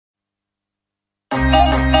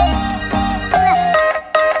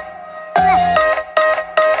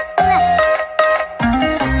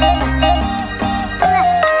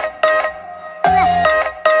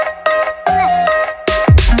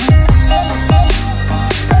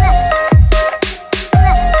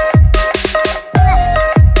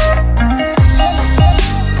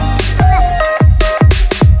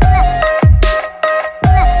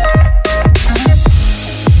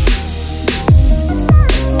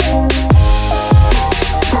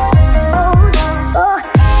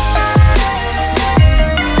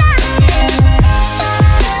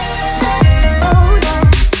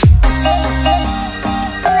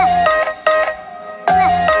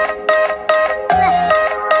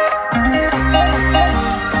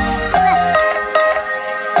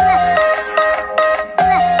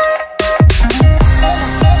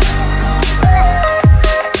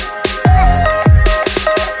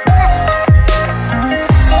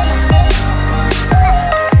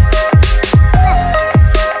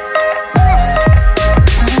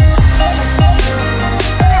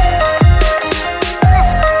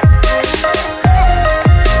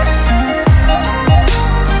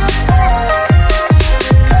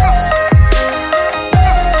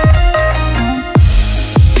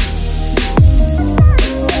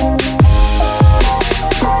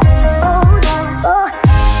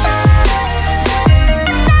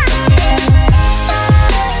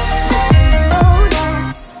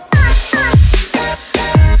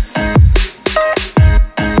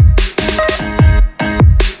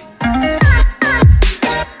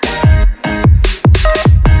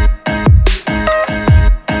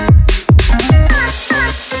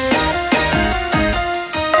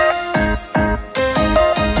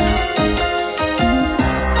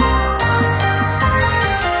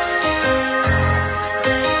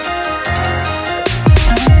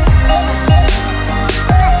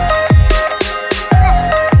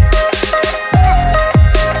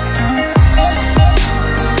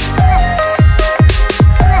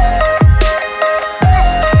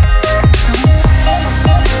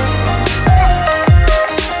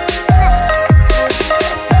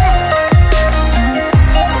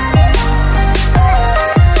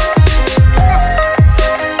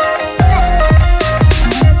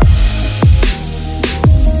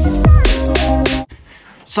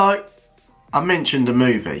mentioned a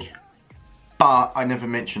movie, but I never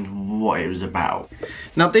mentioned what it was about.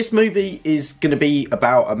 Now this movie is going to be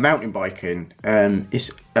about a mountain biking.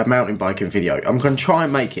 It's a mountain biking video. I'm going to try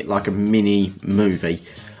and make it like a mini movie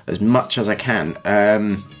as much as I can.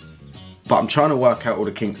 But I'm trying to work out all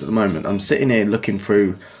the kinks at the moment. I'm sitting here looking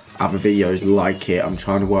through other videos like it. I'm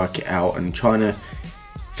trying to work it out and trying to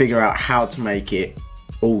figure out how to make it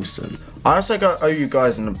awesome. I also owe you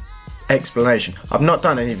guys an explanation. I've not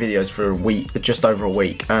done any videos for a week, just over a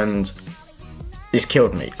week, and it's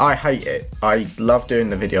killed me. I hate it. I love doing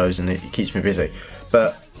the videos and it keeps me busy.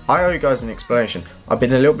 But I owe you guys an explanation. I've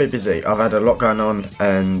been a little bit busy. I've had a lot going on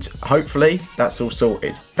and hopefully that's all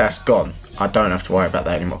sorted. That's gone. I don't have to worry about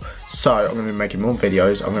that anymore. So I'm going to be making more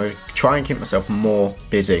videos. I'm going to try and keep myself more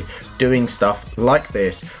busy doing stuff like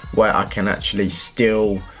this where I can actually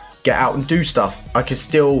still get out and do stuff. I can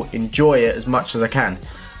still enjoy it as much as I can.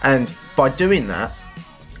 And by doing that,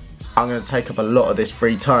 I'm going to take up a lot of this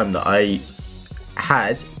free time that I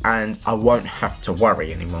had and I won't have to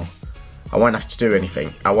worry anymore. I won't have to do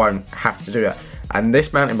anything. I won't have to do that. And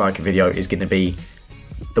this mountain biking video is going to be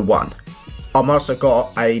the one. I've also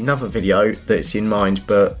got another video that's in mind,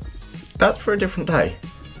 but that's for a different day.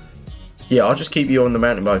 Yeah, I'll just keep you on the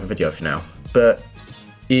mountain biking video for now. But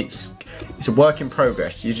it's a work in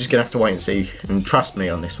progress. You're just going to have to wait and see, and trust me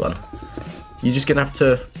on this one. You're just going to have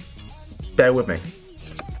to bear with me.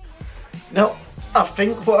 Now, I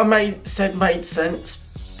think what I said made sense.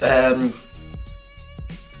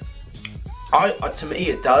 To me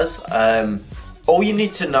it does. All you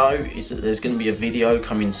need to know is that there's going to be a video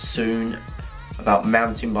coming soon about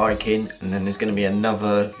mountain biking, and then there's going to be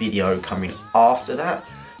another video coming after that.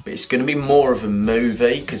 But it's going to be more of a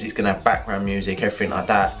movie because it's going to have background music, everything like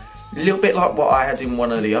that. A little bit like what I had in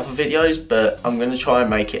one of the other videos, but I'm going to try and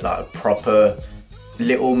make it like a proper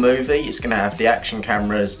little movie. It's going to have the action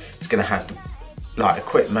cameras, it's going to have the, like,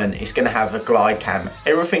 equipment, it's going to have a glide cam,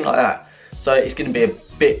 everything like that. So it's going to be a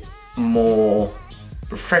bit more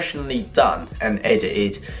professionally done and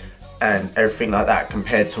edited and everything like that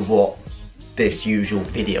compared to what this usual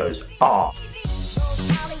videos are.